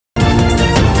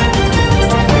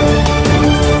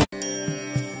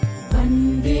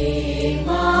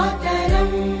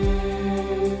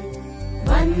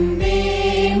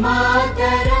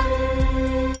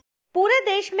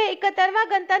देश में 71वां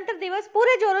गणतंत्र दिवस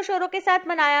पूरे जोरों शोरों के साथ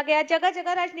मनाया गया। जगह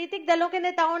जगह राजनीतिक दलों के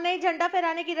नेताओं ने झंडा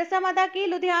फहराने की रस्म अदा की।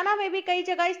 लुधियाना में भी कई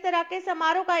जगह इस तरह के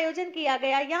समारोह का आयोजन किया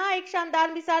गया। यहाँ एक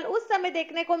शानदार मिसाल उस समय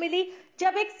देखने को मिली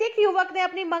जब एक सिख युवक ने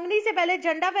अपनी मंगनी से पहले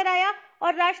झंडा फहराया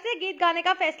और राष्ट्रीय गीत गाने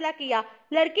का फैसला किया।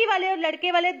 लड़की वाले और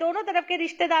लड़के वाले दोनों तरफ के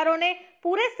रिश्तेदारों ने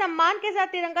पूरे सम्मान के साथ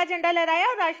तिरंगा झंडा लहराया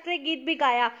और राष्ट्रीय गीत भी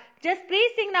गाया।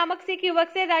 जसप्रीत सिंह नामक सिख युवक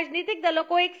से राजनीतिक दलों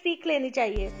को एक सीख लेनी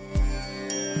चाहिए।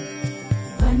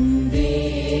 वंदे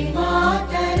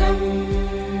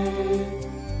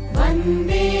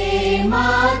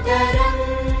मातरम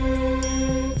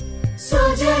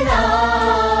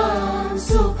सुजलां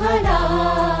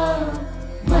सुफलां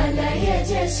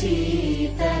मलयज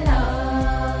शीतलां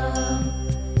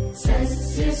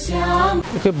सस्य श्याम।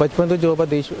 देखिए बचपन तो जो आप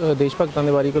देश भगतां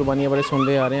दे बारे कुर्बानियां बारे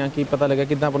सुनते आ रहे हैं कि पता लगा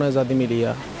कितना अपना आज़ादी मिली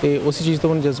आ ते उस चीज़ तो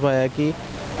मैंने जज्बा आया कि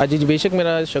अज बेशक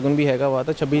मेरा शगुन भी हैगा वा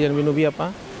तो 26 जनवरी को भी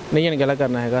आप नहीं अणगहला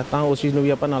करना है तो उस चीज़ को भी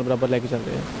आप नाल बराबर लैके चल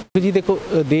रहे हैं जी। देखो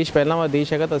देश पहला वा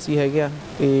देश है तो असी है तो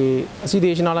असी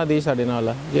देश नाल आ देश साडे नाल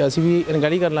आ जे असी भी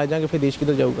अणगहली कर लग जाएंगे फिर देश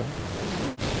किधर जाऊगा।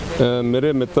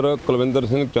 मेरे मित्र कुलविंदर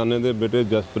सिंह चाने के बेटे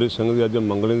जसप्रीत सिंह की अज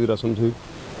मंगनी की रस्म सी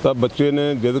तो बच्चे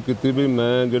ने जिद की भी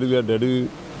मैं जी डैडी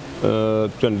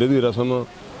झंडे की रस्म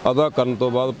अदा करने तो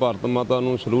बाद भारत माता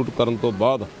को सलूट करने तो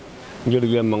बाद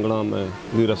जी मंगना मैं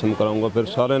की रस्म कराऊँगा। फिर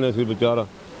सारे ने असी विचार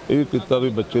ये किया भी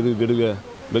बच्चे की जी है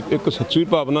एक सच्ची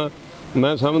भावना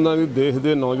मैं समझदा कि देश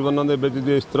के नौजवानों के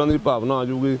जो इस तरह की भावना आ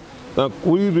जाऊगी तो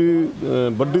कोई भी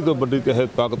वड्डी तो वड्डी चाहे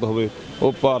ताकत हो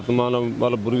वो भारत मां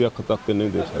वाल बुरी अख तक के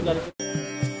नहीं दे सकती।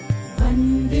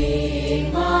 वंदे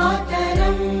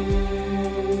मातरम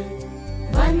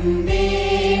वंदे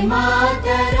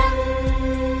मातरम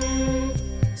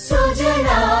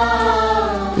सुजलां।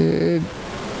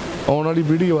 आने वाली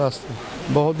पीढ़ी वास्ते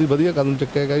बहुत ही वधिया कदम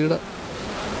चुक्या गया जिहड़ा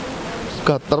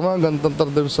 71वां गणतंत्र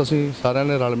दिवस असीं सारिਆਂ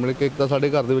ने रल मिल के एक तो साडे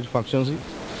घर दे विच फंक्शन सी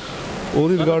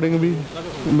ਉਹਦੀ ਰਿਗਾਰਡਿੰਗ भी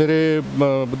मेरे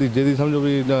भतीजे की समझो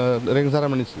भी रिंग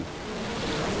सैरेमनी सी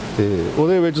ते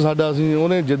ਉਹਦੇ ਵਿੱਚ ਸਾਡਾ ਅਸੀਂ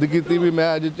ਉਹਨੇ जिद की भी मैं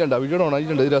अज झंडा भी चढ़ाउणा जी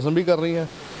झंडे की रस्म भी करनी है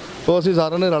तो असीं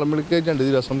सारिਆਂ ने रल मिल के झंडे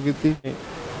की रस्म की।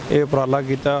 ਇਹ ਉਪਰਾਲਾ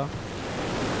ਕੀਤਾ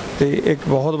ਤੇ ਇੱਕ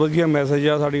ਬਹੁਤ ਵਧੀਆ ਮੈਸੇਜ ਆ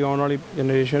ਸਾਡੀ ਆਉਣ ਵਾਲੀ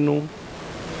ਜਨਰੇਸ਼ਨ ਨੂੰ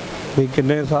ਵੀ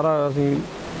ਕਿੰਨੇ ਸਾਰਾ ਅਸੀਂ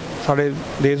ਸਾਡੇ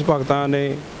ਦੇਸ਼ ਭਗਤਾਂ ਨੇ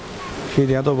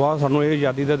ਸ਼ਹੀਦੀਆਂ ਤੋਂ ਬਾਅਦ ਸਾਨੂੰ ਇਹ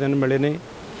ਆਜ਼ਾਦੀ ਦੇ ਦਿਨ ਮਿਲੇ ਨੇ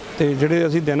ਤੇ ਜਿਹੜੇ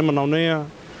ਅਸੀਂ ਦਿਨ ਮਨਾਉਂਦੇ ਆ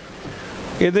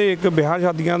ਇਹਦੇ ਇੱਕ ਵਿਆਹ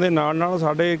ਸ਼ਾਦੀਆਂ ਦੇ ਨਾਲ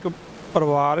ਸਾਡੇ ਇੱਕ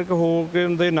ਪਰਿਵਾਰਕ ਹੋ ਕੇ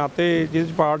ਦੇ ਨਾਤੇ ਜਿਸ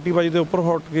ਪਾਰਟੀਬਾਜ਼ੀ ਦੇ ਉੱਪਰ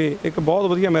ਉੱਠ ਕੇ ਇੱਕ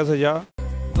ਬਹੁਤ ਵਧੀਆ ਮੈਸੇਜ ਆ।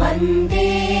 ਵੰਦੇ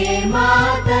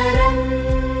ਮਾਤਰਮ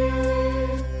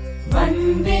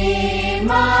ਵੰਦੇ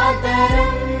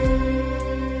ਮਾਤਰਮ।